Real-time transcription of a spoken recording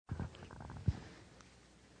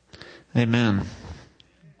Amen.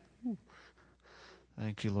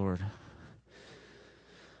 Thank you, Lord.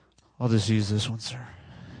 I'll just use this one, sir.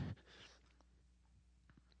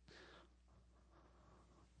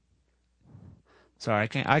 Sorry,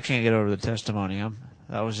 I can't get over the testimony.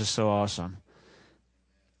 That was just so awesome.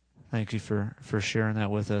 Thank you for sharing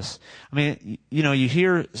that with us. I mean, you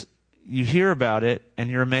hear about it and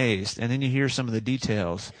you're amazed, and then you hear some of the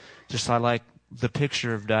details. Just I like the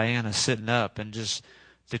picture of Diana sitting up and just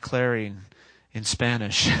declaring in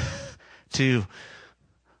Spanish to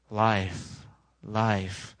life.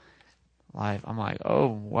 I'm like, oh,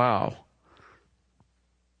 wow.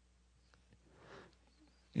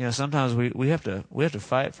 Sometimes we have to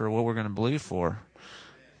fight for what we're going to believe for.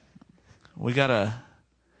 We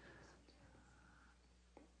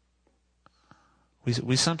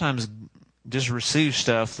sometimes just receive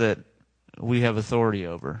stuff that we have authority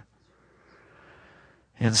over.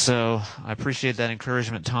 And so I appreciate that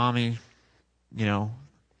encouragement, Tommy.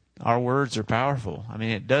 Our words are powerful. I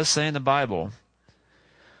mean, it does say in the Bible,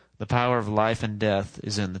 the power of life and death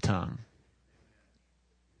is in the tongue.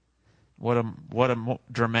 What a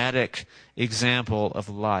dramatic example of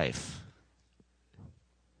life.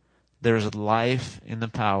 There's life in the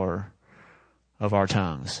power of our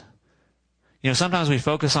tongues. Sometimes we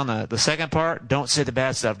focus on the second part. Don't say the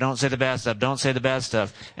bad stuff. Don't say the bad stuff. Don't say the bad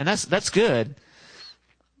stuff. And that's good.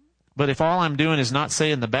 But if all I'm doing is not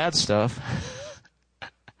saying the bad stuff,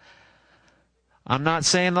 I'm not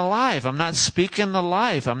saying the life. I'm not speaking the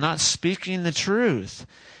life. I'm not speaking the truth.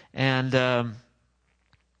 And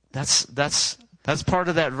that's part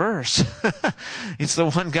of that verse. It's the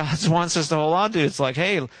one God wants us to hold on to. It's like,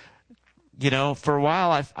 hey, for a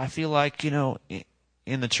while I feel like,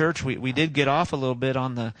 in the church we did get off a little bit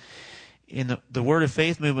on the Word of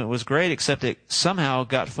Faith movement was great, except it somehow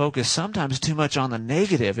got focused sometimes too much on the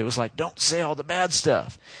negative. It was like, don't say all the bad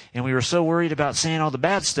stuff. And we were so worried about saying all the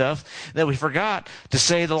bad stuff that we forgot to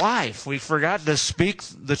say the life. We forgot to speak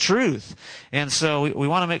the truth. And so we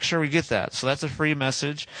want to make sure we get that. So that's a free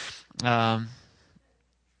message.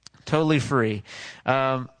 Totally free.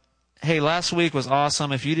 Hey, last week was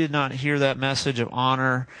awesome. If you did not hear that message of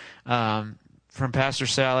honor from Pastor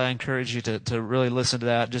Sally, I encourage you to really listen to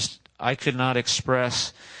that. I could not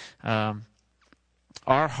express our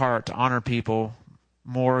heart to honor people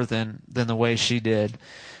more than the way she did.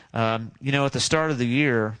 At the start of the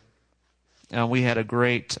year, we had a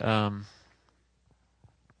great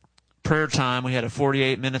prayer time. We had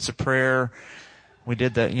 48 minutes of prayer. We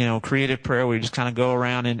did that, creative prayer. We just kind of go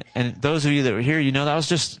around, and those of you that were here,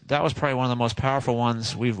 that was probably one of the most powerful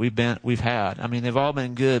ones we've had. I mean, they've all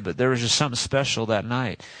been good, but there was just something special that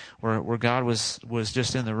night where God was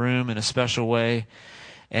just in the room in a special way,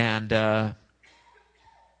 and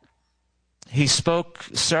He spoke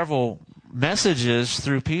several messages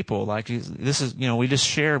through people. Like we just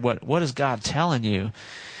shared what is God telling you,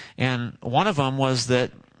 and one of them was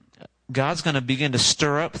that God's going to begin to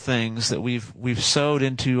stir up things that we've sowed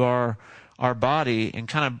into our body and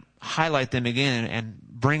kind of highlight them again and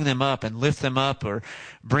bring them up and lift them up or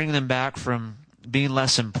bring them back from being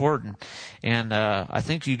less important. And I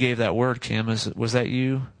think you gave that word, Kim. Was that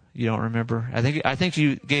you? You don't remember? I think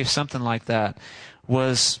you gave something like that.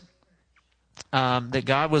 Was that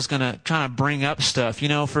God was going to kind of bring up stuff.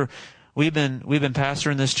 We've been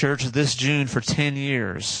pastoring this church this June for 10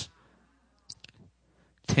 years.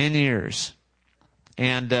 10 years.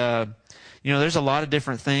 And, there's a lot of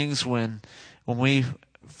different things when we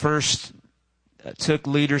first took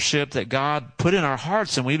leadership that God put in our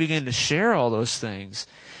hearts, and we began to share all those things.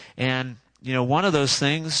 And, one of those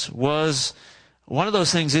things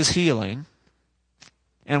is healing,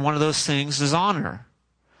 and one of those things is honor.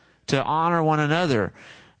 To honor one another.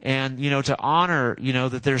 And, to honor,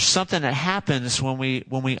 that there's something that happens when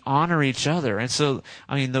we honor each other. And so,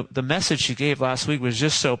 the message she gave last week was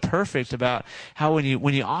just so perfect about how when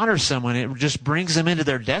you honor someone, it just brings them into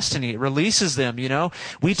their destiny. It releases them,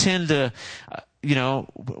 We tend to,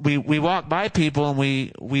 we walk by people and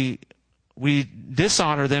we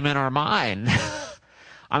dishonor them in our mind.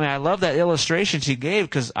 I love that illustration she gave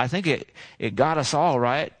because I think it got us all,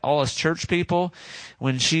 right? All us church people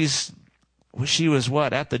when she was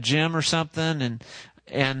at the gym or something,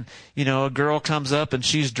 and a girl comes up and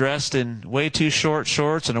she's dressed in way too short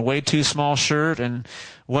shorts and a way too small shirt and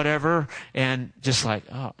whatever, and just like,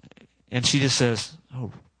 oh, and she just says,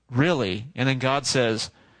 oh, really? And then God says,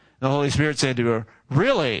 the Holy Spirit said to her,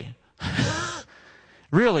 really?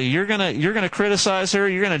 Really? You're gonna criticize her,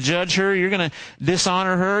 you're gonna judge her, you're gonna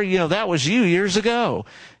dishonor her, that was you years ago,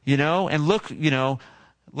 and look,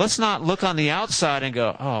 let's not look on the outside and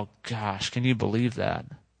go, oh gosh, can you believe that?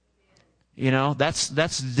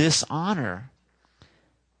 That's dishonor.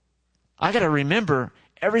 I got to remember,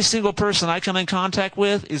 every single person I come in contact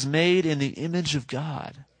with is made in the image of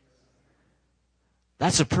God.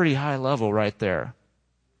 That's a pretty high level right there.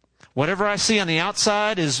 Whatever I see on the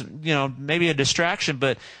outside is, maybe a distraction,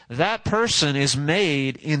 but that person is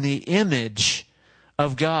made in the image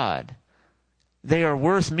of God. They are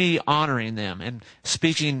worth me honoring them and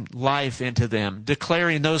speaking life into them,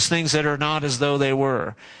 declaring those things that are not as though they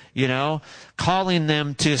were, calling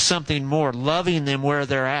them to something more, loving them where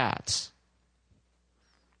they're at.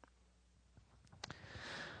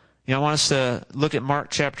 I want us to look at Mark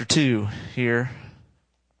chapter 2 here.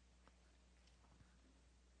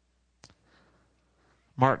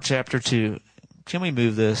 Mark chapter 2. Can we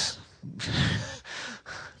move this?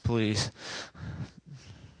 Please.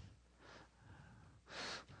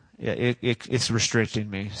 Yeah, it's restricting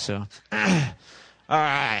me. So, all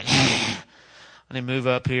right. Let me move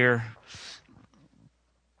up here.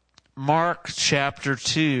 Mark chapter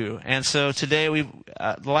 2. And so today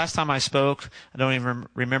the last time I spoke, I don't even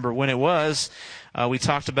remember when it was, we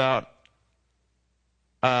talked about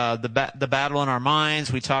the battle in our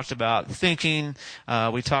minds. We talked about thinking.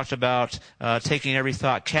 We talked about taking every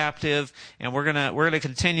thought captive, and we're gonna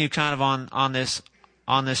continue kind of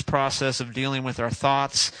on this process of dealing with our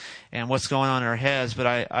thoughts and what's going on in our heads. But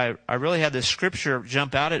I really had this scripture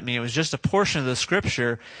jump out at me. It was just a portion of the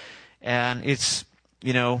scripture, and it's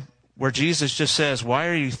where Jesus just says, "Why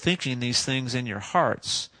are you thinking these things in your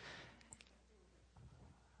hearts?"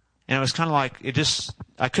 And it was kind of like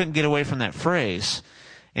I couldn't get away from that phrase.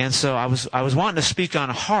 And so I was wanting to speak on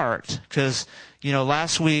heart because,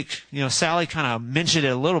 last week, Sally kind of mentioned it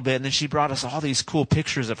a little bit, and then she brought us all these cool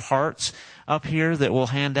pictures of hearts up here that we'll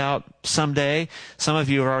hand out someday. Some of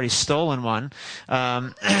you have already stolen one.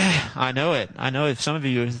 I know it. I know if some of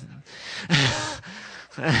you...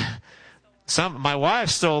 My wife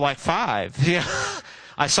stole like 5. Yeah,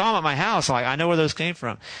 I saw them at my house. I know where those came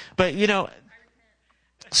from. But,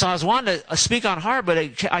 so I was wanting to speak on heart, but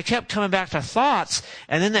I kept coming back to thoughts,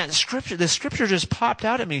 and then the scripture just popped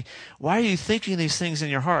out at me. Why are you thinking these things in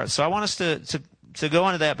your heart? So I want us to go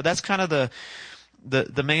into that, but that's kind of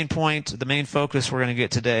the main point, the main focus we're going to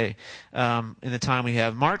get today in the time we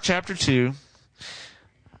have. Mark chapter 2.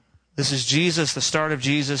 This is Jesus, the start of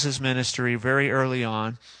Jesus' ministry, very early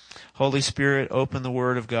on. Holy Spirit, open the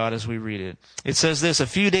Word of God as we read it. It says this: "A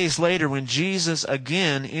few days later, when Jesus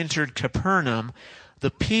again entered Capernaum, the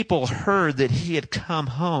people heard that he had come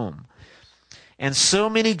home. And so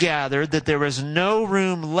many gathered that there was no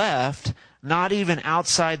room left, not even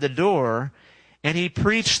outside the door, and he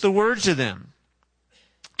preached the word to them.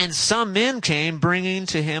 And some men came, bringing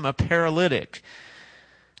to him a paralytic,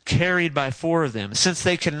 carried by 4 of them. Since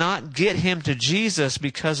they could not get him to Jesus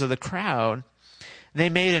because of the crowd, they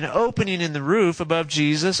made an opening in the roof above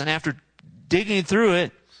Jesus, and after digging through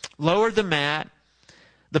it, lowered the mat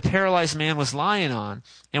the paralyzed man was lying on.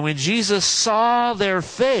 And when Jesus saw their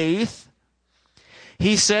faith,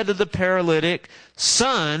 he said to the paralytic,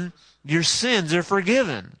 'Son, your sins are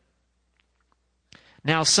forgiven.'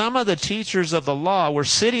 Now some of the teachers of the law were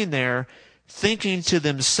sitting there thinking to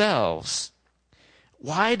themselves,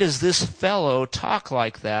 'Why does this fellow talk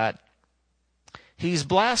like that? He's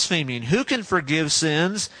blaspheming. Who can forgive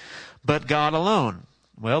sins but God alone?'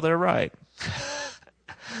 Well, they're right.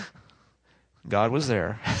 God was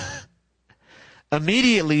there.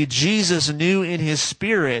 Immediately, Jesus knew in his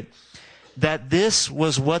spirit that this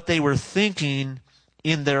was what they were thinking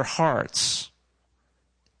in their hearts.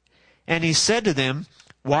 And he said to them,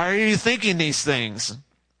 'Why are you thinking these things?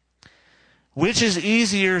 Which is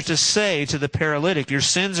easier to say to the paralytic, your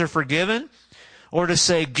sins are forgiven, or to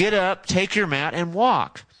say, get up, take your mat, and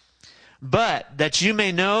walk? But that you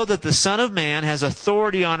may know that the Son of Man has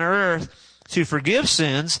authority on earth to forgive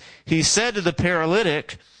sins, he said to the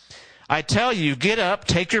paralytic, I tell you, get up,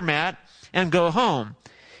 take your mat, and go home.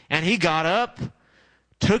 And he got up,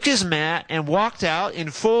 took his mat, and walked out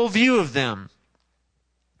in full view of them.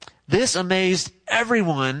 This amazed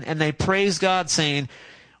everyone, and they praised God, saying,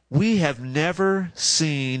 we have never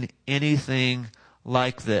seen anything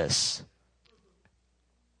like this.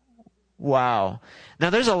 Wow.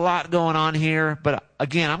 Now, there's a lot going on here, but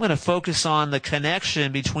again, I'm going to focus on the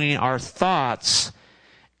connection between our thoughts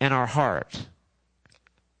and our heart.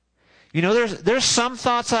 You know, there's some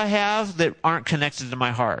thoughts I have that aren't connected to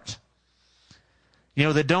my heart. You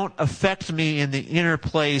know, that don't affect me in the inner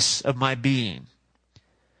place of my being.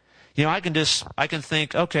 You know, I can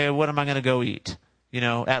think, okay, what am I going to go eat? You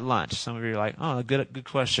know, at lunch. Some of you are like, oh, good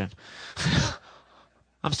question.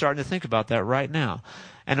 I'm starting to think about that right now.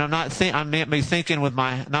 And I may be thinking with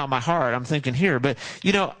not my heart, I'm thinking here. But,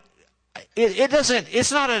 you know,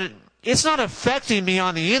 it's not affecting me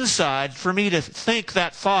on the inside for me to think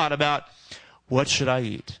that thought about what should I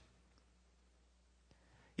eat.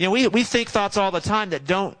 We think thoughts all the time that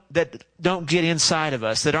don't get inside of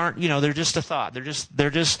us, that aren't, they're just a thought. They're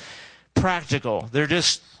just practical. They're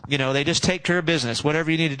just, they just take care of business. Whatever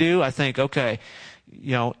you need to do, I think, okay,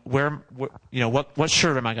 what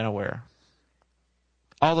shirt am I going to wear?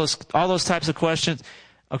 All those types of questions.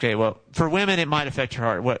 Okay, well, for women, it might affect your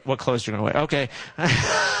heart. What clothes you're going to wear? Okay.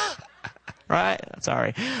 Right?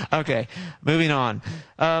 Sorry. Okay. Moving on.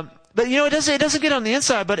 But it doesn't get on the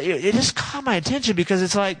inside, but it just caught my attention because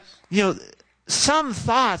it's like, some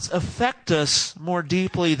thoughts affect us more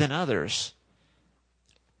deeply than others.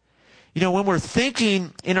 When we're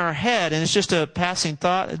thinking in our head and it's just a passing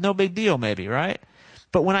thought, no big deal maybe, right?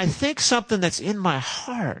 But when I think something that's in my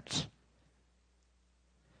heart,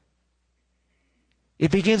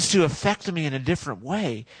 it begins to affect me in a different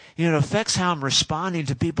way. It affects how I'm responding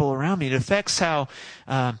to people around me. It affects how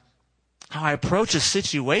I approach a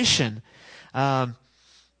situation. When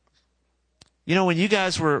you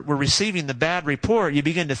guys were receiving the bad report, you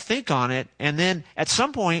begin to think on it, and then at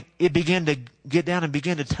some point, it began to get down and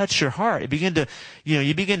begin to touch your heart. You begin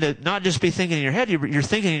to not just be thinking in your head, you're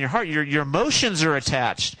thinking in your heart. Your emotions are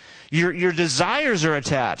attached. Your desires are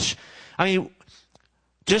attached. I mean,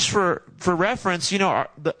 just for reference,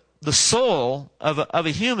 the soul of a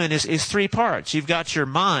human is three parts. You've got your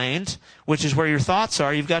mind, which is where your thoughts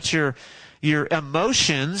are. You've got your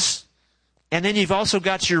emotions, and then you've also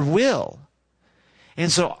got your will. And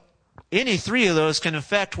so any three of those can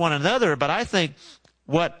affect one another, but I think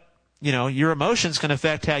your emotions can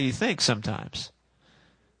affect how you think sometimes.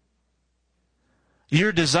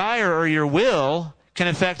 Your desire or your will can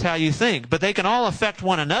affect how you think, but they can all affect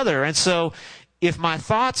one another. And so if my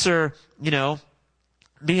thoughts are,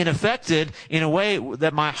 being affected in a way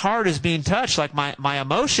that my heart is being touched, like my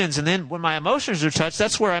emotions, and then when my emotions are touched,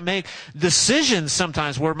 that's where I make decisions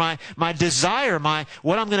sometimes, where my desire,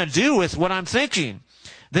 what I'm going to do with what I'm thinking.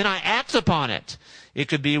 Then I act upon it. It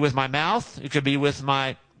could be with my mouth, it could be with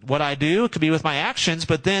what I do, it could be with my actions,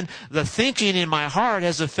 but then the thinking in my heart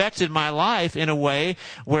has affected my life in a way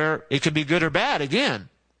where it could be good or bad again.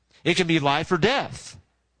 It can be life or death.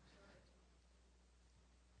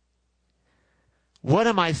 What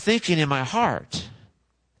am I thinking in my heart?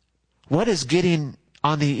 What is getting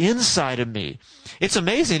on the inside of me? It's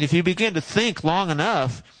amazing. If you begin to think long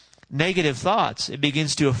enough, negative thoughts, it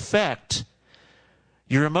begins to affect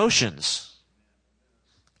your emotions.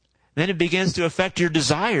 Then it begins to affect your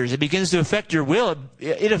desires. It begins to affect your will.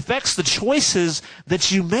 It affects the choices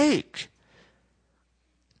that you make.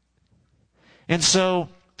 And so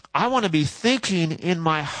I want to be thinking in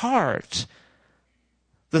my heart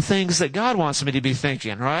the things that God wants me to be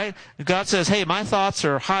thinking, right? God says, hey, my thoughts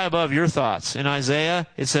are high above your thoughts. In Isaiah,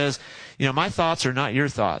 it says, my thoughts are not your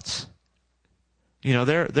thoughts.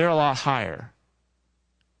 They're a lot higher.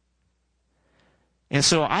 And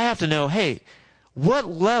so I have to know, hey, what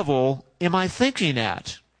level am I thinking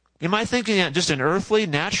at? Am I thinking at just an earthly,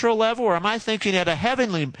 natural level, or am I thinking at a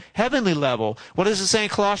heavenly level? What does it say in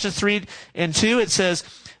Colossians 3:2? It says,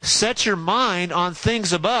 set your mind on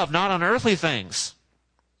things above, not on earthly things.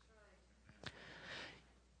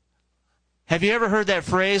 Have you ever heard that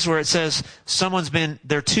phrase where it says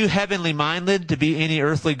they're too heavenly minded to be any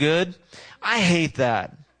earthly good? I hate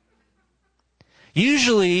that.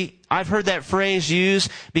 Usually, I've heard that phrase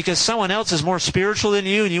used because someone else is more spiritual than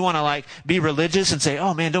you and you want to be religious and say,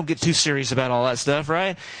 oh man, don't get too serious about all that stuff,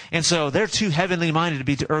 right? And so they're too heavenly minded to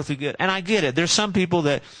be too earthly good. And I get it. There's some people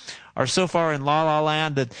that are so far in la la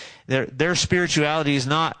land that their spirituality is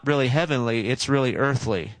not really heavenly, it's really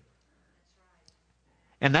earthly.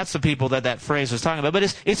 And that's the people that phrase was talking about.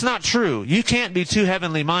 But it's not true. You can't be too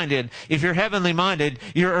heavenly minded. If you're heavenly minded,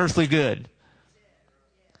 you're earthly good.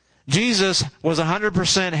 Jesus was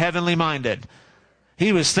 100% heavenly minded.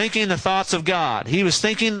 He was thinking the thoughts of God. He was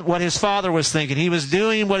thinking what his Father was thinking. He was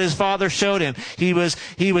doing what his Father showed him. He was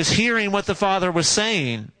hearing what the Father was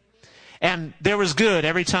saying. And there was good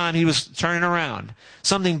every time he was turning around.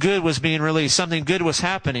 Something good was being released. Something good was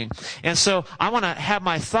happening. And so I want to have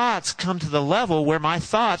my thoughts come to the level where my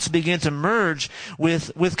thoughts begin to merge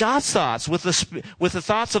with God's thoughts, with the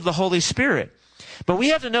thoughts of the Holy Spirit. But we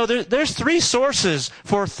have to know there's three sources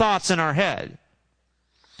for thoughts in our head.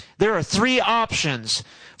 There are three options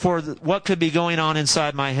for what could be going on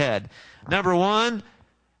inside my head. Number one,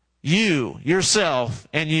 yourself,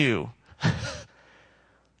 and you.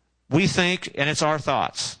 We think, and it's our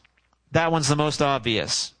thoughts. That one's the most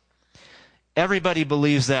obvious. Everybody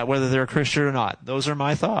believes that, whether they're a Christian or not. Those are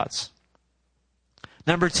my thoughts.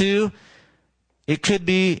 Number two It could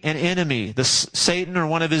be an enemy. Satan or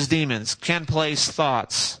one of his demons can place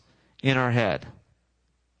thoughts in our head.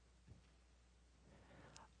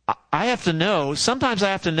 I have to know, sometimes I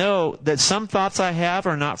have to know that some thoughts I have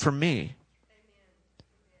are not from me.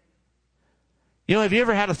 You know, have you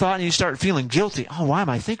ever had a thought and you start feeling guilty? Oh, why am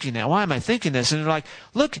I thinking that? Why am I thinking this? And you're like,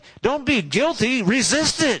 look, don't be guilty.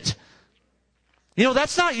 Resist it. You know,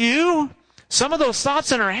 that's not you. Some of those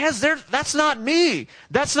thoughts in our heads, that's not me.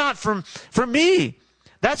 That's not from me.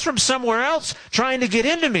 That's from somewhere else trying to get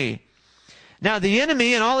into me. Now, the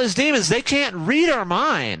enemy and all his demons, they can't read our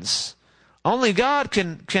minds. Only God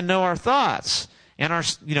can know our thoughts and our,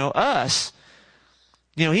 us.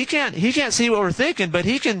 He can't see what we're thinking, but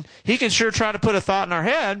he can sure try to put a thought in our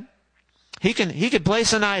head. He can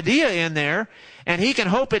place an idea in there, and he can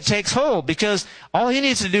hope it takes hold, because all he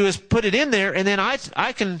needs to do is put it in there, and then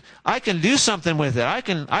I can do something with it. I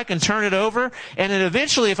can turn it over, and then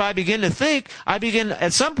eventually, if I begin to think,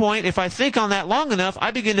 at some point, if I think on that long enough, I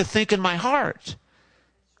begin to think in my heart.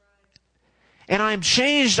 And I'm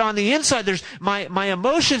changed on the inside. My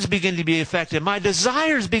emotions begin to be affected. My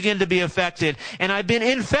desires begin to be affected. And I've been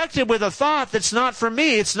infected with a thought that's not from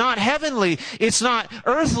me. It's not heavenly. It's not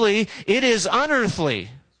earthly. It is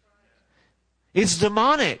unearthly. It's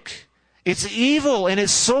demonic. It's evil in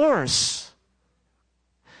its source.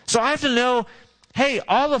 So I have to know, hey,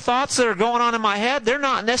 all the thoughts that are going on in my head, they're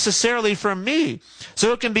not necessarily from me.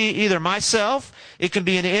 So it can be either myself, it can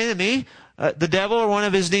be an enemy, the devil or one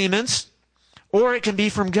of his demons, or it can be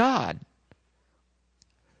from God.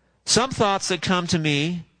 Some thoughts that come to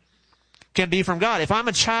me can be from God. If I'm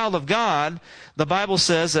a child of God, the Bible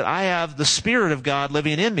says that I have the Spirit of God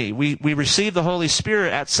living in me. We receive the Holy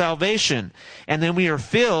Spirit at salvation, and then we are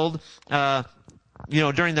filled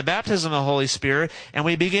during the baptism of the Holy Spirit, and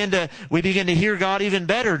we begin to hear God even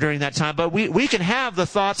better during that time. But we can have the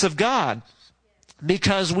thoughts of God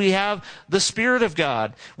because we have the Spirit of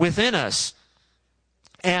God within us.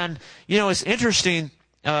 And, it's interesting,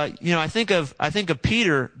 I think of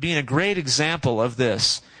Peter being a great example of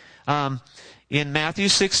this. In Matthew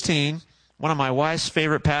 16, one of my wife's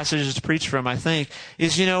favorite passages to preach from, I think,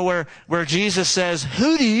 is, where Jesus says,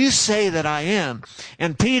 "Who do you say that I am?"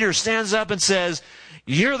 And Peter stands up and says,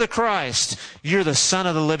 "You're the Christ. You're the Son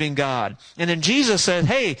of the living God." And then Jesus said,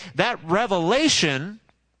 hey, that revelation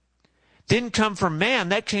didn't come from man.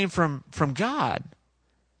 That came from God.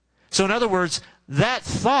 So in other words, that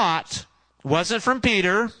thought wasn't from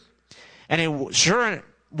Peter, and it sure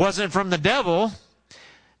wasn't from the devil.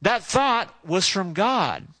 That thought was from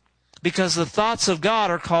God, because the thoughts of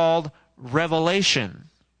God are called revelation.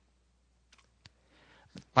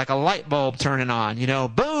 Like a light bulb turning on,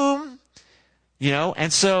 boom,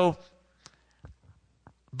 and so,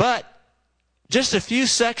 but just a few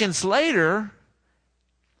seconds later,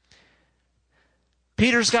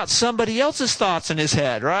 Peter's got somebody else's thoughts in his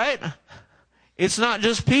head, right? It's not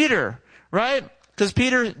just Peter, right? Because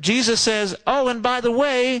Jesus says, oh, and by the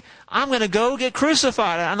way, I'm going to go get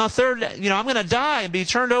crucified. On the third, I'm going to die and be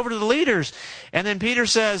turned over to the leaders. And then Peter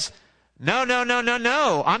says, no,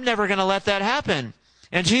 I'm never going to let that happen.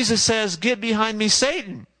 And Jesus says, get behind me,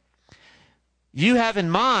 Satan. You don't have in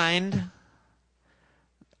mind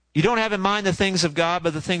the things of God,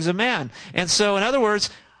 but the things of man. And so, in other words,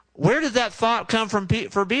 where did that thought come from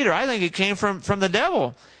for Peter? I think it came from the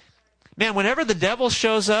devil. Man, whenever the devil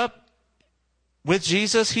shows up with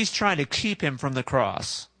Jesus, he's trying to keep him from the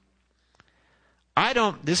cross.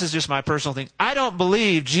 This is just my personal thing, I don't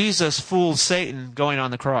believe Jesus fooled Satan going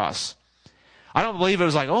on the cross. I don't believe it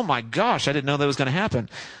was like, oh my gosh, I didn't know that was going to happen.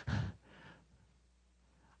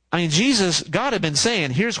 I mean, God had been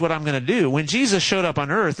saying, here's what I'm going to do. When Jesus showed up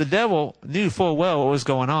on earth, the devil knew full well what was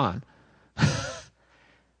going on.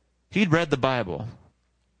 He'd read the Bible.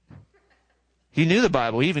 He knew the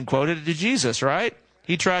Bible. He even quoted it to Jesus, right?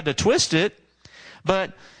 He tried to twist it.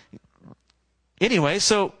 But anyway,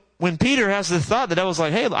 so when Peter has the thought, the devil's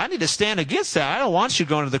like, hey, I need to stand against that. I don't want you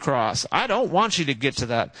going to the cross. I don't want you to get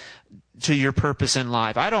to your purpose in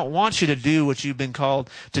life. I don't want you to do what you've been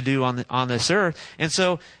called to do on this earth. And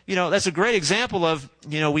so, that's a great example of,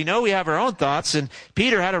 we know we have our own thoughts, and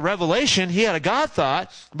Peter had a revelation. He had a God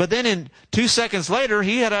thought, but then in 2 seconds later,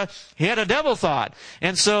 he had a devil thought.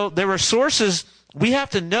 And so there were sources. We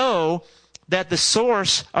have to know that the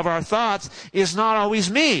source of our thoughts is not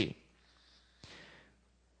always me.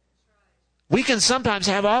 We can sometimes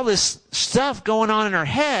have all this stuff going on in our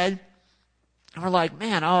head, and we're like,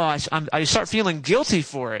 man, I start feeling guilty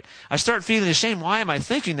for it. I start feeling ashamed. Why am I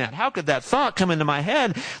thinking that? How could that thought come into my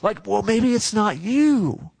head? Like, well, maybe it's not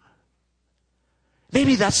you.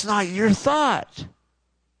 Maybe that's not your thought.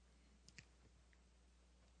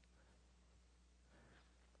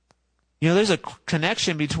 There's a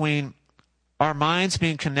connection between our minds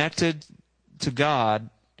being connected to God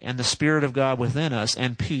and the Spirit of God within us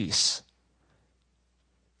and peace.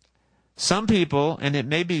 Some people, and it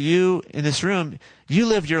may be you in this room, you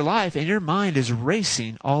live your life and your mind is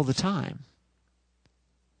racing all the time.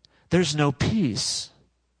 There's no peace.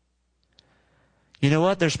 You know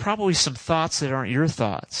what? There's probably some thoughts that aren't your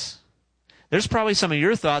thoughts. There's probably some of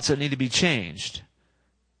your thoughts that need to be changed.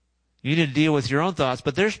 You need to deal with your own thoughts,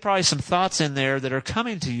 but there's probably some thoughts in there that are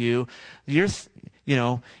coming to you. It's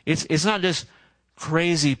not just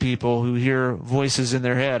crazy people who hear voices in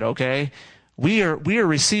their head, okay? We are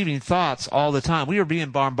receiving thoughts all the time. We are being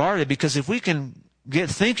bombarded because if we can get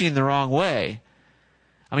thinking the wrong way,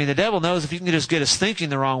 the devil knows if you can just get us thinking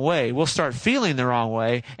the wrong way, we'll start feeling the wrong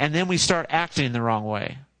way, and then we start acting the wrong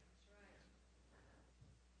way.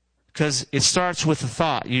 Because it starts with a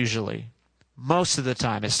thought, usually. Most of the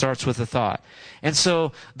time, it starts with a thought. And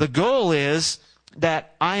so the goal is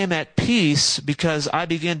that I am at peace because I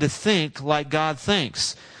begin to think like God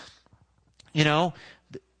thinks. You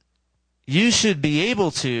should be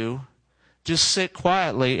able to just sit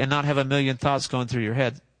quietly and not have a million thoughts going through your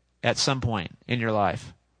head at some point in your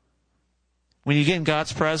life. When you get in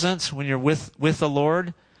God's presence, when you're with the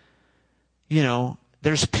Lord,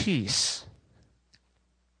 there's peace.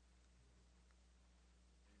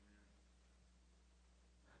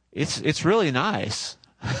 It's really nice.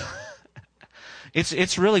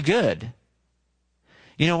 It's really good.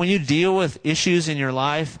 When you deal with issues in your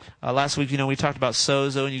life, last week, we talked about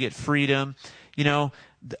sozo and you get freedom. A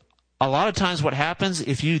lot of times what happens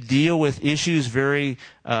if you deal with issues very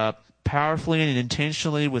powerfully and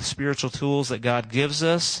intentionally with spiritual tools that God gives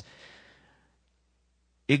us,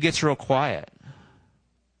 it gets real quiet.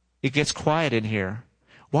 It gets quiet in here.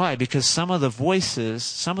 Why? Because some of the voices,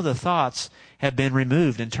 some of the thoughts have been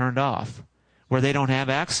removed and turned off, where they don't have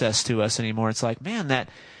access to us anymore. It's like, man,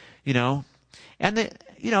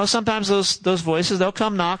 sometimes those voices, they'll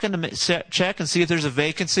come knocking to check and see if there's a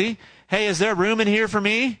vacancy. Hey, is there room in here for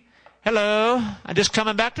me? Hello, I'm just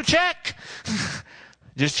coming back to check.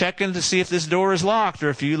 Just checking to see if this door is locked or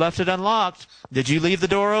if you left it unlocked. Did you leave the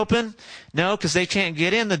door open? No, because they can't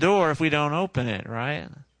get in the door if we don't open it, right?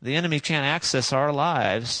 The enemy can't access our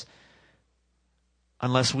lives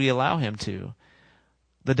unless we allow him to.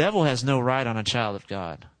 The devil has no right on a child of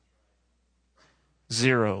God.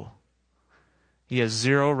 Zero. He has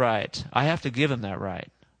zero right. I have to give him that right.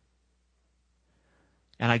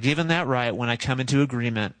 And I give him that right when I come into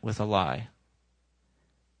agreement with a lie.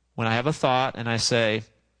 When I have a thought and I say,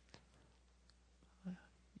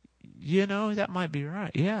 that might be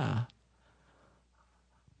right. Yeah.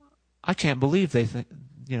 I can't believe they think,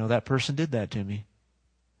 that person did that to me.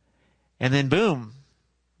 And then boom,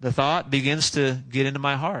 the thought begins to get into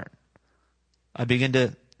my heart. I begin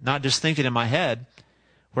to not just think it in my head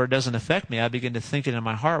where it doesn't affect me. I begin to think it in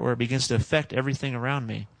my heart where it begins to affect everything around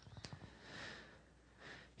me.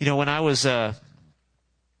 When I was in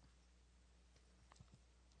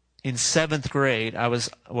 7th grade, I was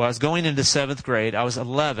going into 7th grade. I was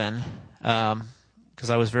 11 because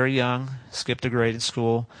I was very young, skipped a grade in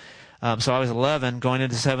school. So I was 11 going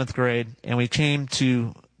into 7th grade, and we came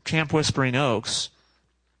to Camp Whispering Oaks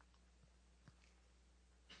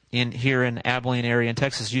here in Abilene area in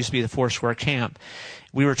Texas. It used to be the Foursquare Camp.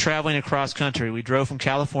 We were traveling across country. We drove from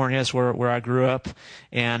California, that's where I grew up,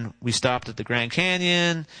 and we stopped at the Grand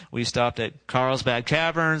Canyon. We stopped at Carlsbad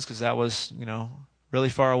Caverns because that was, really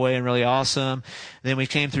far away and really awesome. Then we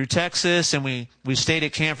came through Texas, and we stayed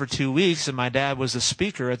at camp for 2 weeks, and my dad was the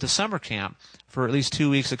speaker at the summer camp for at least 2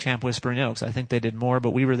 weeks at Camp Whispering Oaks. I think they did more,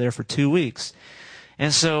 but we were there for 2 weeks.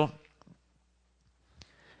 And so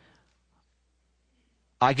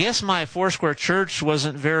I guess my Foursquare church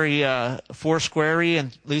wasn't very Foursquare-y,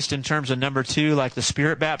 at least in terms of number 2, like the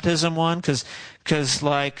Spirit baptism one, because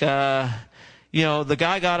the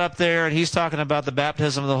guy got up there and he's talking about the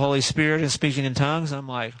baptism of the Holy Spirit and speaking in tongues. I'm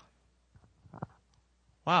like,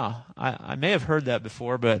 wow, I may have heard that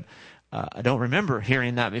before, but I don't remember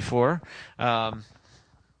hearing that before. And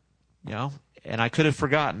I could have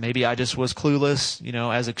forgotten. Maybe I just was clueless.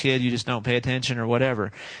 As a kid, you just don't pay attention or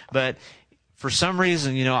whatever. But for some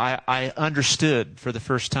reason, I understood for the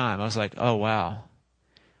first time. I was like, oh, wow,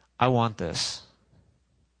 I want this.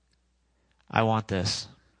 I want this.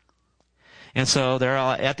 And so there,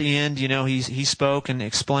 at the end, he spoke and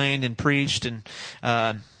explained and preached, and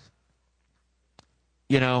I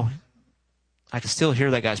could still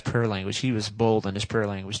hear that guy's prayer language. He was bold in his prayer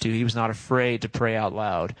language too. He was not afraid to pray out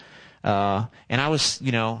loud. And I was,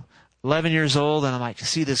 11 years old, and I'm like,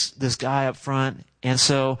 see this guy up front, and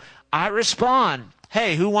so I respond.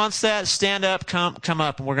 hey, who wants that? Stand up, come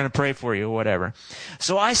up, and we're going to pray for you or whatever.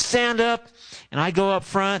 So I stand up and I go up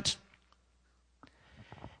front.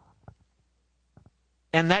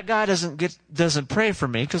 And that guy doesn't pray for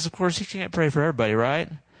me because, of course, he can't pray for everybody, right?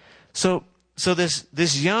 So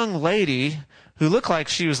this young lady who looked like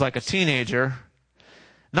she was like a teenager,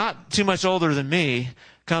 not too much older than me,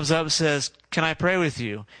 comes up and says, "Can I pray with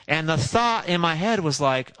you?" And the thought in my head was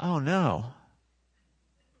like, "Oh no,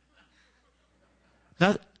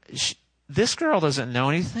 now this girl doesn't know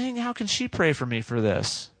anything. How can she pray for me for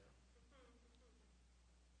this?"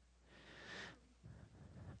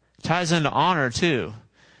 Ties into honor too.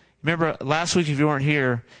 Remember last week, if you weren't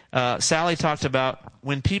here, Sally talked about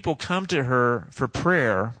when people come to her for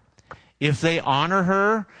prayer, if they honor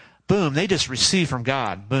her, boom, they just receive from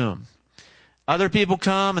God. Boom. Other people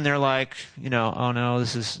come and they're like, oh no,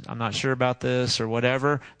 I'm not sure about this or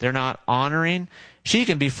whatever. They're not honoring. She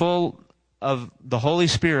can be full of the Holy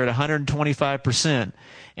Spirit 125%.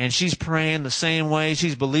 And she's praying the same way.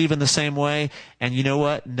 She's believing the same way. And you know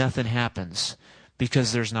what? Nothing happens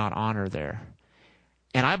because there's not honor there.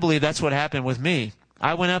 And I believe that's what happened with me.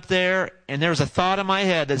 I went up there and there was a thought in my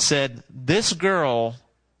head that said, this girl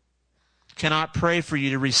cannot pray for you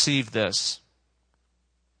to receive this.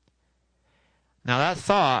 Now that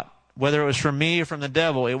thought, whether it was from me or from the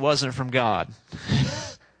devil, it wasn't from God.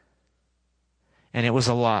 And it was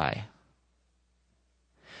a lie.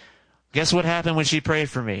 Guess what happened when she prayed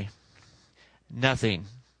for me? Nothing.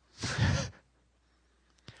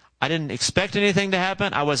 I didn't expect anything to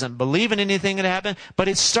happen. I wasn't believing anything to happen. But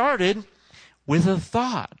it started with a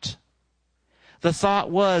thought. The thought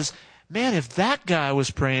was, man, if that guy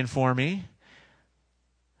was praying for me,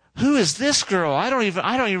 who is this girl? I don't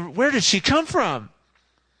even, where did she come from?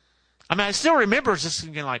 I mean, I still remember just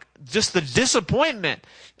the disappointment.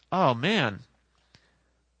 Oh man,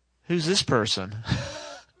 who's this person?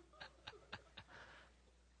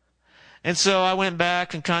 And so I went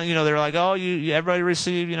back and they were like, oh, you everybody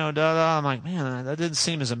received, I'm like, man, that didn't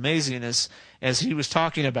seem as amazing as he was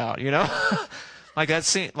talking about, like that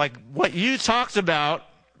seemed like what you talked about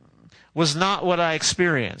was not what I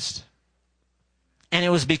experienced. And it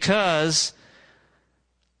was because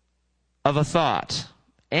of a thought.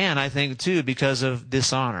 And I think too, because of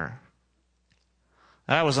dishonor.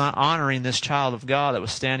 I was not honoring this child of God that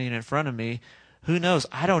was standing in front of me. Who knows?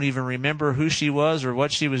 I don't even remember who she was or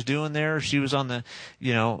what she was doing there. She was on the,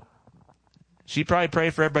 she probably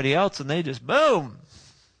prayed for everybody else and they just, boom,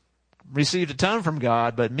 received a ton from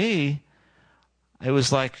God. But me, it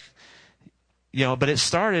was like, but it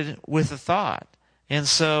started with a thought. And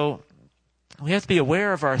so we have to be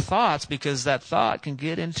aware of our thoughts because that thought it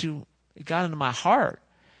got into my heart.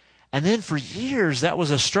 And then for years, that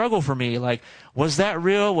was a struggle for me. Like, was that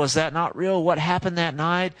real? Was that not real? What happened that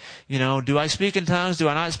night? Do I speak in tongues? Do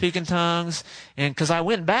I not speak in tongues? And because I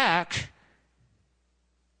went back,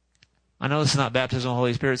 I know this is not Baptism of the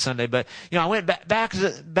Holy Spirit Sunday, but, I went back,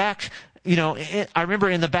 I remember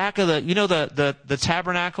in the back of the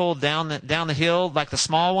tabernacle down the hill, like the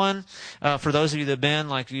small one, for those of you that have been,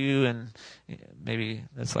 like you and maybe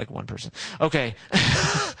that's like one person. Okay.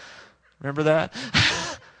 Remember that?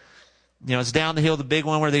 It's down the hill, the big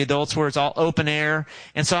one where the adults were. It's all open air.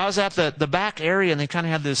 And so I was at the back area, and they kind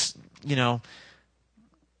of had this,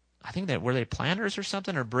 I think were they planters or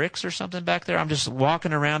something, or bricks or something back there? I'm just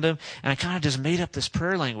walking around them, and I kind of just made up this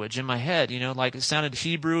prayer language in my head, like it sounded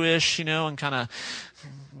Hebrew-ish, and kind of,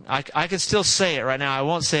 I could still say it right now. I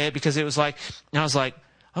won't say it because it was like, and I was like,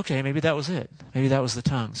 okay, maybe that was it. Maybe that was the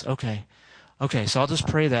tongues. Okay, so I'll just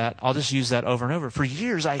pray that. I'll just use that over and over. For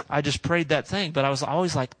years, I just prayed that thing, but I was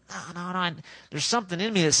always like, no, there's something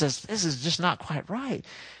in me that says, this is just not quite right.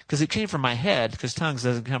 Because it came from my head, because tongues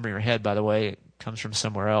doesn't come from your head, by the way. It comes from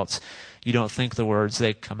somewhere else. You don't think the words,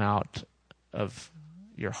 they come out of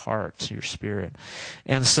your heart, your spirit.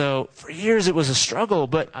 And so for years, it was a struggle,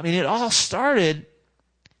 but it all started,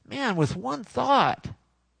 with one thought.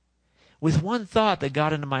 With one thought that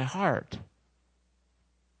got into my heart.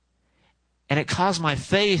 And it caused my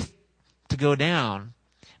faith to go down,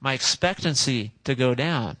 my expectancy to go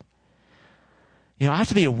down. I have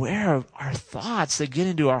to be aware of our thoughts that get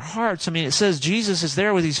into our hearts. It says Jesus is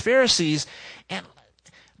there with these Pharisees, and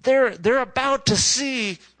they're about to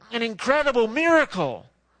see an incredible miracle.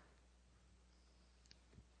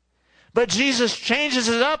 But Jesus changes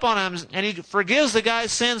it up on him, and he forgives the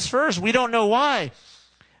guy's sins first. We don't know why.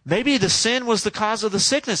 Maybe the sin was the cause of the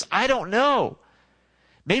sickness. I don't know.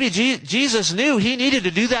 Maybe Jesus knew he needed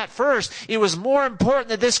to do that first. It was more important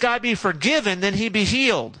that this guy be forgiven than he be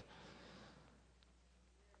healed.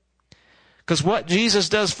 Because what Jesus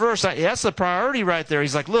does first, that's the priority right there.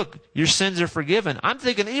 He's like, look, your sins are forgiven. I'm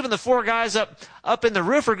thinking even the 4 guys up in the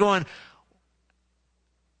roof are going,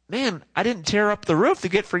 man, I didn't tear up the roof to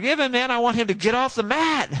get forgiven, man. I want him to get off the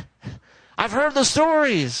mat. I've heard the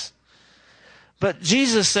stories. But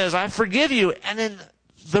Jesus says, I forgive you. And then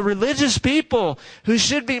the religious people who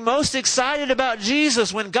should be most excited about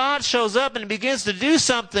Jesus, when God shows up and begins to do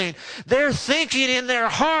something, they're thinking in their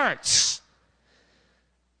hearts,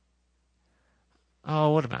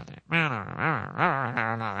 oh, what about that? Man,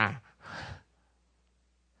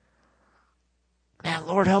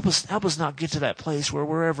 Lord, help us not get to that place where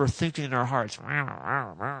we're ever thinking in our hearts.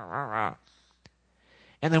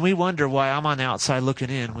 And then we wonder why I'm on the outside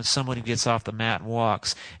looking in when somebody gets off the mat and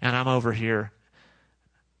walks, and I'm over here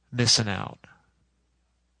missing out.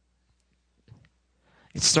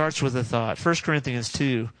 It starts with a thought. 1 Corinthians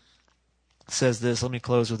 2 says this. Let me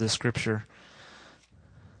close with this scripture.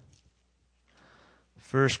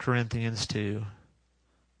 1 Corinthians 2.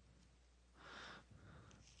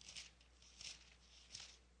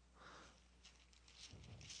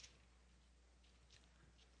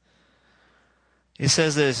 It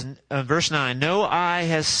says this, verse 9, no eye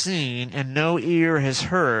has seen, and no ear has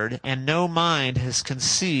heard, and no mind has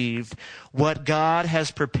conceived what God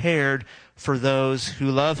has prepared for those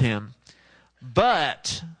who love him.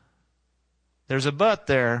 But, there's a but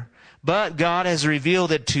there, but God has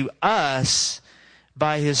revealed it to us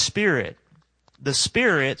by his Spirit. The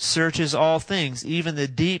Spirit searches all things, even the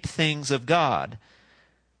deep things of God.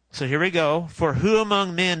 So here we go. For who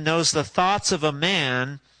among men knows the thoughts of a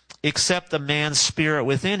man except the man's spirit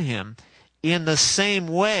within him? In the same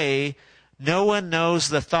way, no one knows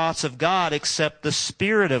the thoughts of God except the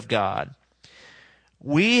Spirit of God.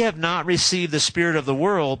 We have not received the spirit of the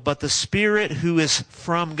world, but the Spirit who is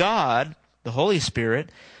from God, the Holy Spirit,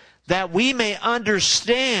 that we may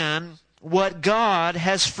understand what God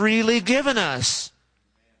has freely given us.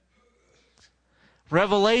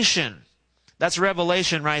 Revelation. That's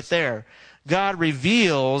revelation right there. God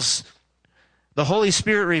reveals, the Holy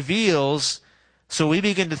Spirit reveals, so we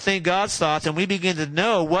begin to think God's thoughts and we begin to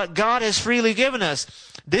know what God has freely given us.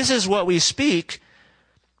 This is what we speak,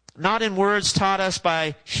 not in words taught us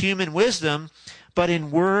by human wisdom, but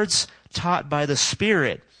in words taught by the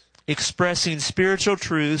Spirit, expressing spiritual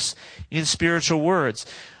truths in spiritual words.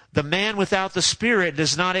 The man without the Spirit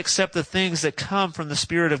does not accept the things that come from the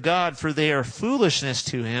Spirit of God, for they are foolishness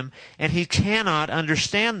to him, and he cannot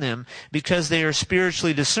understand them, because they are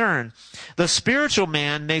spiritually discerned. The spiritual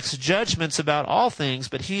man makes judgments about all things,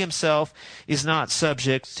 but he himself is not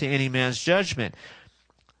subject to any man's judgment.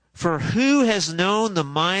 For who has known the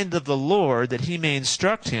mind of the Lord that he may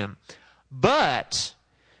instruct him? But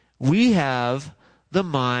we have the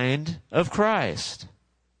mind of Christ.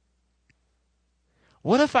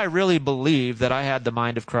 What if I really believed that I had the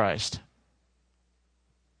mind of Christ?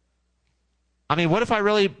 I mean, what if I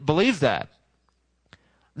really believed that?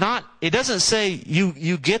 It doesn't say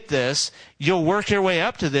you get this, you'll work your way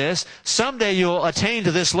up to this, someday you'll attain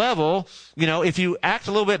to this level, if you act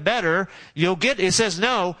a little bit better, you'll get, it says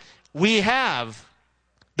no, we have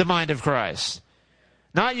the mind of Christ.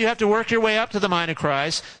 Not you have to work your way up to the mind of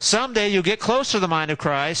Christ. Someday you'll get close to the mind of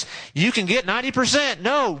Christ. You can get 90%.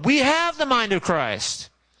 No, we have the mind of Christ.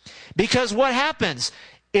 Because what happens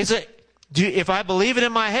is if I believe it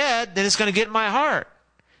in my head, then it's going to get in my heart.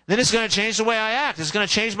 Then it's going to change the way I act. It's going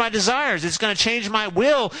to change my desires. It's going to change my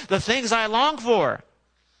will, the things I long for.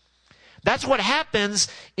 That's what happens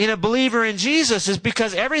in a believer in Jesus, is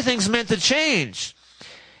because everything's meant to change.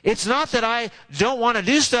 It's not that I don't want to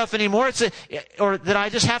do stuff anymore, or that I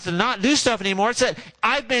just have to not do stuff anymore. It's that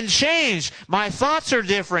I've been changed. My thoughts are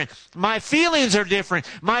different. My feelings are different.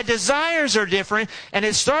 My desires are different. And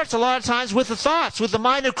it starts a lot of times with the thoughts, with the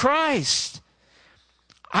mind of Christ.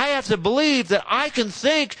 I have to believe that I can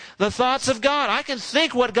think the thoughts of God. I can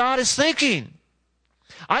think what God is thinking.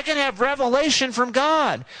 I can have revelation from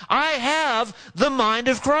God. I have the mind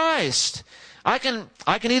of Christ. I can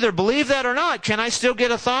either believe that or not. Can I still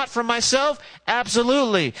get a thought from myself?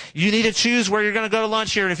 Absolutely. You need to choose where you're going to go to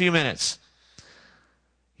lunch here in a few minutes.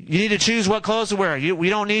 You need to choose what clothes to wear.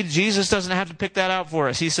 Jesus doesn't have to pick that out for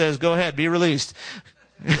us. He says, go ahead, be released.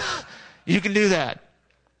 You can do that.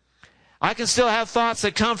 I can still have thoughts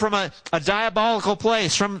that come from a diabolical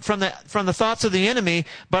place, from the thoughts of the enemy,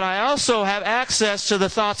 but I also have access to the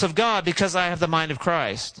thoughts of God because I have the mind of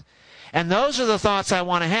Christ. And those are the thoughts I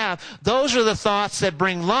want to have. Those are the thoughts that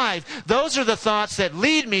bring life. Those are the thoughts that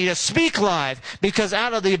lead me to speak life. Because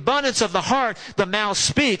out of the abundance of the heart, the mouth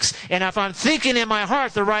speaks. And if I'm thinking in my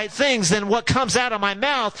heart the right things, then what comes out of my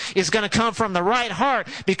mouth is going to come from the right heart,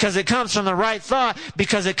 because it comes from the right thought,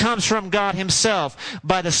 because it comes from God Himself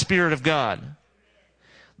by the Spirit of God.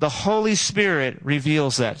 The Holy Spirit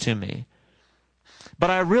reveals that to me. But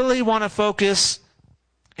I really want to focus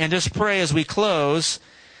and just pray as we close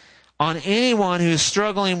on anyone who's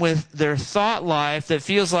struggling with their thought life that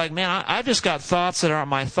feels like, man, I've just got thoughts that aren't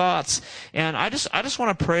my thoughts, and I just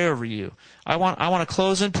want to pray over you. I want to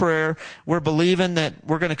close in prayer. We're believing that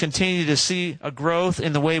we're going to continue to see a growth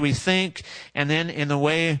in the way we think, and then in the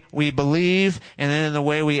way we believe, and then in the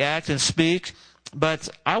way we act and speak. But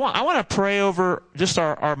I want to pray over just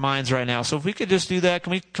our minds right now. So if we could just do that,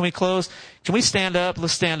 can we close? Can we stand up?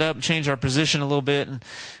 Let's stand up and change our position a little bit and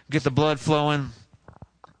get the blood flowing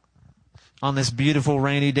on this beautiful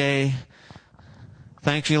rainy day.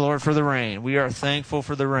 Thank you, Lord, for the rain. We are thankful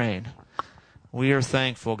for the rain. We are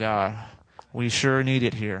thankful, God. We sure need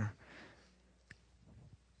it here.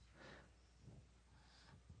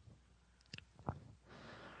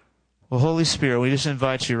 Well, Holy Spirit, we just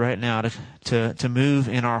invite you right now to move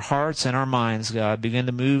in our hearts and our minds, God. Begin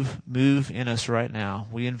to move in us right now.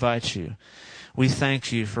 We invite you. We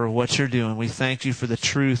thank you for what you're doing. We thank you for the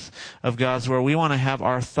truth of God's Word. We want to have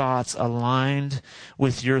our thoughts aligned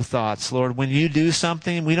with your thoughts. Lord, when you do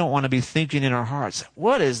something, we don't want to be thinking in our hearts,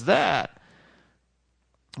 what is that?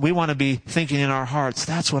 We want to be thinking in our hearts,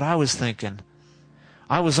 that's what I was thinking.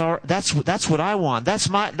 That's what I want.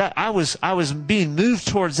 I was being moved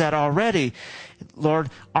towards that already. Lord,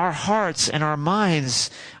 our hearts and our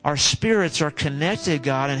minds, our spirits are connected,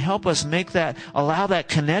 God, and help us allow that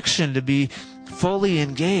connection to be fully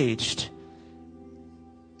engaged.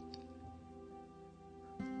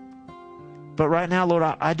 But right now, Lord,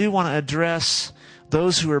 I do want to address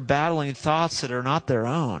those who are battling thoughts that are not their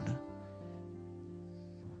own.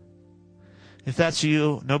 If that's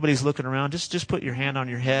you, nobody's looking around, just put your hand on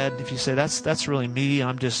your head. If you say, that's really me,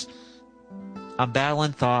 I'm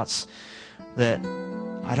battling thoughts that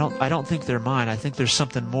I don't think they're mine. I think there's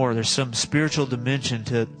something more. There's some spiritual dimension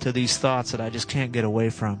to these thoughts that I just can't get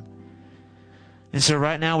away from. And so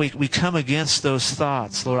right now we come against those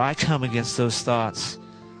thoughts. Lord, I come against those thoughts.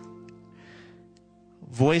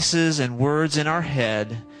 Voices and words in our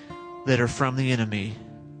head that are from the enemy.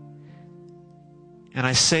 And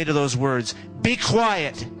I say to those words, be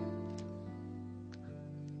quiet.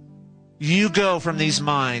 You go from these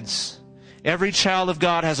minds. Every child of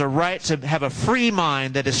God has a right to have a free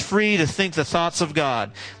mind that is free to think the thoughts of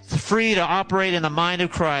God, free to operate in the mind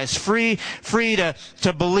of Christ, free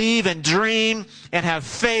to believe and dream and have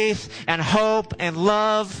faith and hope and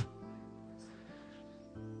love.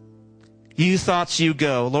 You thoughts, you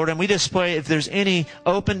go. Lord, and we just pray, if there's any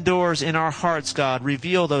open doors in our hearts, God,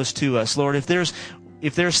 reveal those to us. Lord, if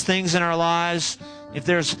there's things in our lives, if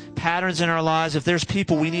there's patterns in our lives, if there's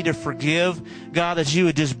people we need to forgive, God, that you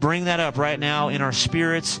would just bring that up right now in our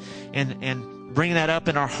spirits and bring that up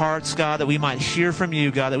in our hearts, God, that we might hear from you,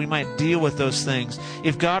 God, that we might deal with those things.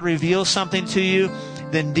 If God reveals something to you,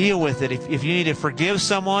 then deal with it. If you need to forgive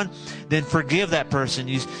someone, then forgive that person.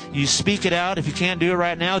 You speak it out. If you can't do it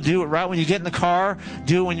right now, do it right when you get in the car.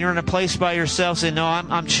 Do it when you're in a place by yourself. Say, no,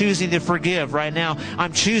 I'm choosing to forgive right now.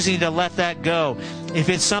 I'm choosing to let that go. If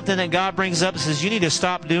it's something that God brings up and says, you need to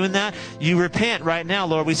stop doing that, you repent right now,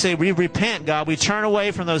 Lord. We say, we repent, God. We turn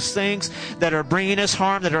away from those things that are bringing us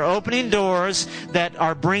harm, that are opening doors, that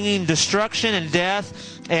are bringing destruction and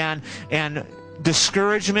death and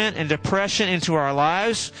discouragement and depression into our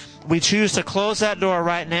lives. We choose to close that door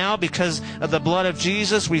right now because of the blood of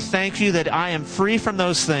Jesus. We thank you that I am free from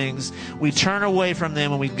those things. We turn away from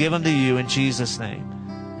them and we give them to you in Jesus' name.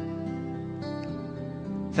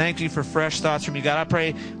 Thank you for fresh thoughts from you, God. I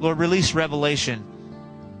pray, Lord, release revelation.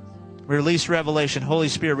 Release revelation. Holy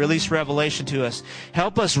Spirit, release revelation to us.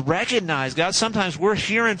 Help us recognize, God, sometimes we're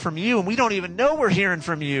hearing from you and we don't even know we're hearing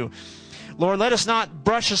from you. Lord, let us not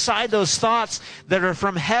brush aside those thoughts that are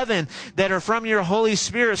from heaven, that are from your Holy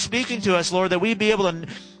Spirit speaking to us, Lord, that we be able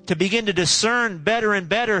to begin to discern better and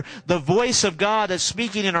better the voice of God that's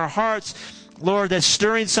speaking in our hearts, Lord, that's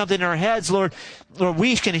stirring something in our heads, Lord,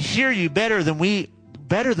 we can hear you better than we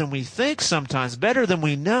think sometimes, better than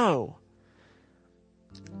we know.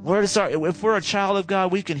 Lord, if we're a child of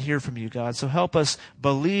God, we can hear from you, God. So help us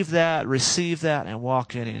believe that, receive that, and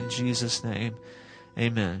walk in it in Jesus' name.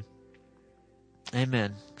 Amen.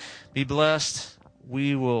 Amen. Be blessed.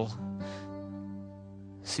 We will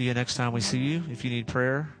see you next time we see you. If you need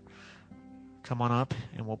prayer, come on up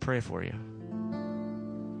and we'll pray for you.